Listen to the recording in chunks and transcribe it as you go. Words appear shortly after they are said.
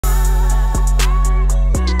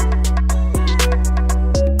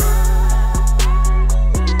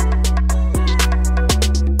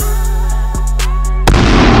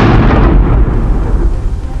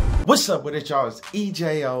What's up with it, y'all? It's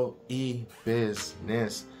EJOE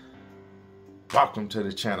BizZNesS. Welcome to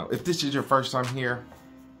the channel. If this is your first time here,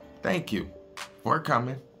 thank you for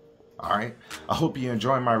coming. Alright, I hope you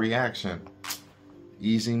enjoy my reaction.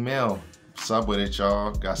 Easy Meal. What's up with it,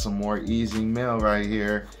 y'all? Got some more Easy Meal right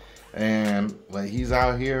here. And like, he's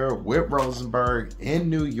out here with Rosenberg in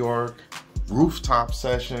New York. Rooftop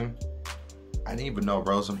session. I didn't even know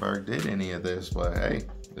Rosenberg did any of this, but hey,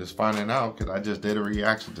 just finding out because I just did a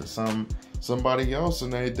reaction to somebody else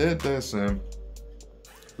and they did this, and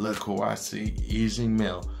look who I see. Easy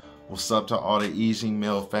Meal. What's up to all the Easy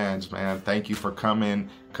Meal fans, man? Thank you for coming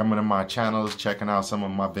to my channels, checking out some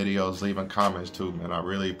of my videos, leaving comments too, man. I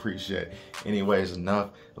really appreciate it. Anyways,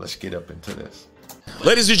 enough. Let's get up into this.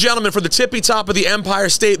 Ladies and gentlemen, from the tippy top of the Empire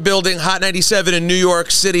State Building, Hot 97 in New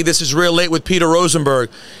York City, this is Real Late with Peter Rosenberg.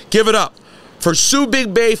 Give it up for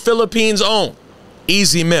Subic Bay, Philippines' own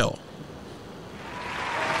Easy Meal.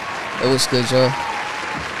 It was good, Joe.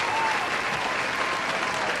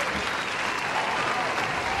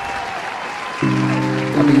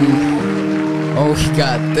 Oh, he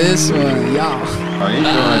got this one, y'all. Are you doing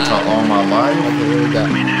it to All My Life? Okay, here we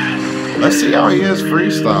go. Let's see how he is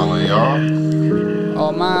freestyling, y'all.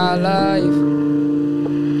 All my life.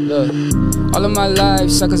 Look. All of my life,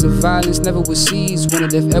 suckers of violence never would cease.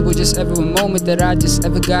 Wanted if ever, just ever a moment that I just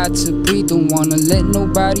ever got to breathe. Don't wanna let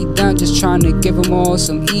nobody down, just trying to give them all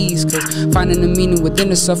some ease. Cause finding the meaning within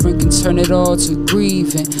the suffering can turn it all to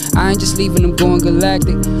grieving. I ain't just leaving them going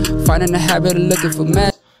galactic, finding the habit of looking for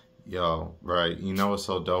magic. Yo, right, you know what's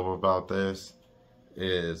so dope about this?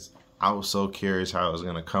 Is I was so curious how it was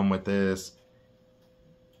gonna come with this.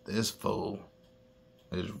 This fool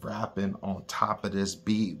is rapping on top of this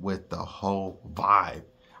beat with the whole vibe.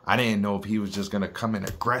 I didn't know if he was just gonna come in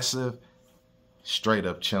aggressive, straight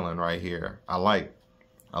up chilling right here. I like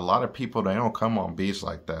a lot of people, they don't come on beats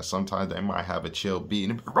like that. Sometimes they might have a chill beat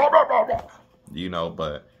and you know,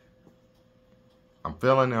 but I'm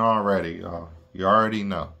feeling it already, y'all. You already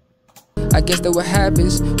know. I guess that what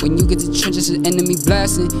happens when you get the trenches of enemy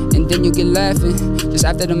blasting, and then you get laughing. Just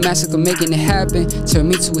after the massacre making it happen, turn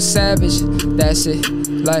me to a savage. That's it.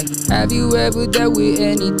 Like, have you ever dealt with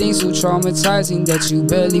anything so traumatizing that you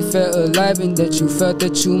barely felt alive and that you felt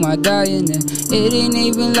that you might die? And it ain't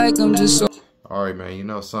even like I'm just so. Alright, man, you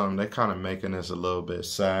know something? They kind of making this a little bit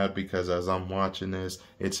sad because as I'm watching this,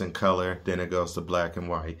 it's in color, then it goes to black and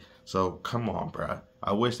white. So come on, bruh.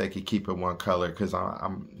 I wish they could keep it one color because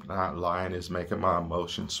I'm not lying. It's making my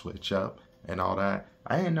emotions switch up and all that.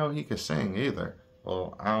 I didn't know he could sing either.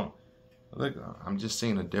 Well, I don't. Look, I'm just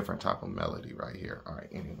seeing a different type of melody right here. All right,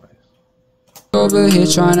 anyways. Over here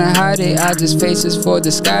trying to hide it, I just faces for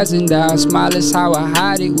disguising that I smile is how I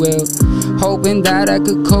hide it well. Hoping that I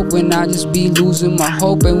could cope when I just be losing my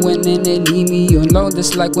hope. And when then they leave me alone,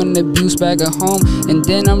 that's like when the abuse back at home. And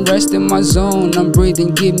then I'm resting my zone, I'm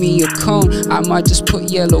breathing, give me a cone. I might just put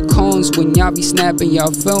yellow cones when y'all be snapping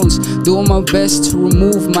y'all phones. Doing my best to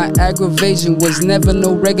remove my aggravation. Was never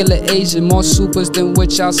no regular Asian, more supers than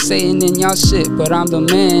what y'all saying in y'all shit. But I'm the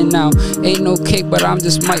man now, ain't no cake but I'm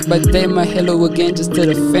just Mike. But they my hello again just to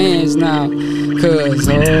the fans now. Cause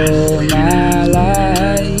all my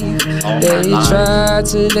life they tried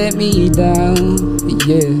to let me down,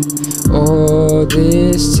 yeah. All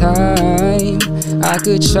this time I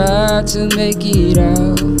could try to make it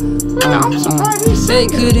out. They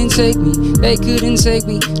couldn't take me, they couldn't take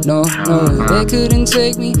me. No, no, they couldn't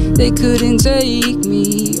take me, they couldn't take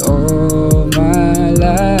me. All my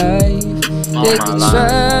life they could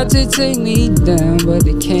try to take me down, but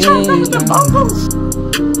they can't.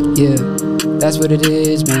 Yeah, that's what it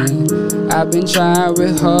is, man. I've been trying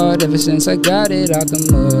real hard ever since I got it out the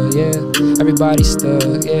mud, yeah. Everybody's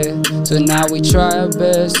stuck, yeah. So now we try our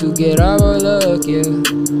best to get our luck, yeah.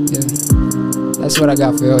 Yeah, that's what I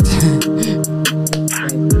got for y'all.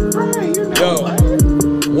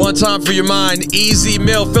 Yo, one time for your mind, Easy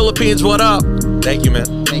Meal, Philippines, what up? Thank you,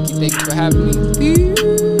 man. Thank you for having me.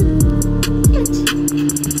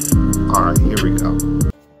 Alright, here we go.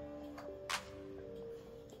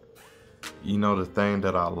 You know the thing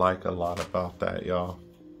that I like a lot about that, y'all?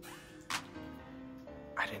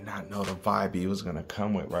 I did not know the vibe he was gonna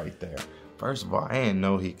come with right there. First of all, I didn't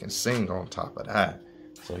know he can sing on top of that.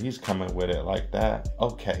 So he's coming with it like that.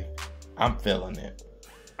 Okay, I'm feeling it.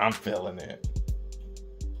 I'm feeling it.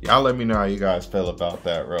 Y'all let me know how you guys feel about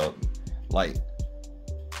that, bro. Like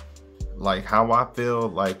how I feel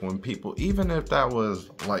like when people, even if that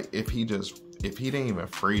was like, if he didn't even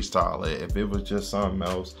freestyle it, if it was just something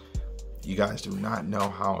else, you guys do not know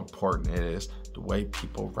how important it is the way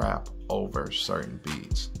people rap over certain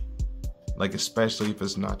beats. Like, especially if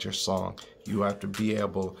it's not your song, you have to be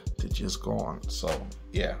able to just go on. So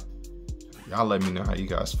yeah, y'all let me know how you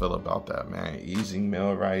guys feel about that, man. Easy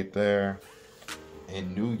Mill right there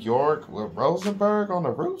in New York with Rosenberg on the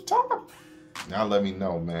rooftop. Y'all let me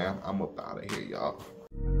know, man. I'm up out of here, y'all.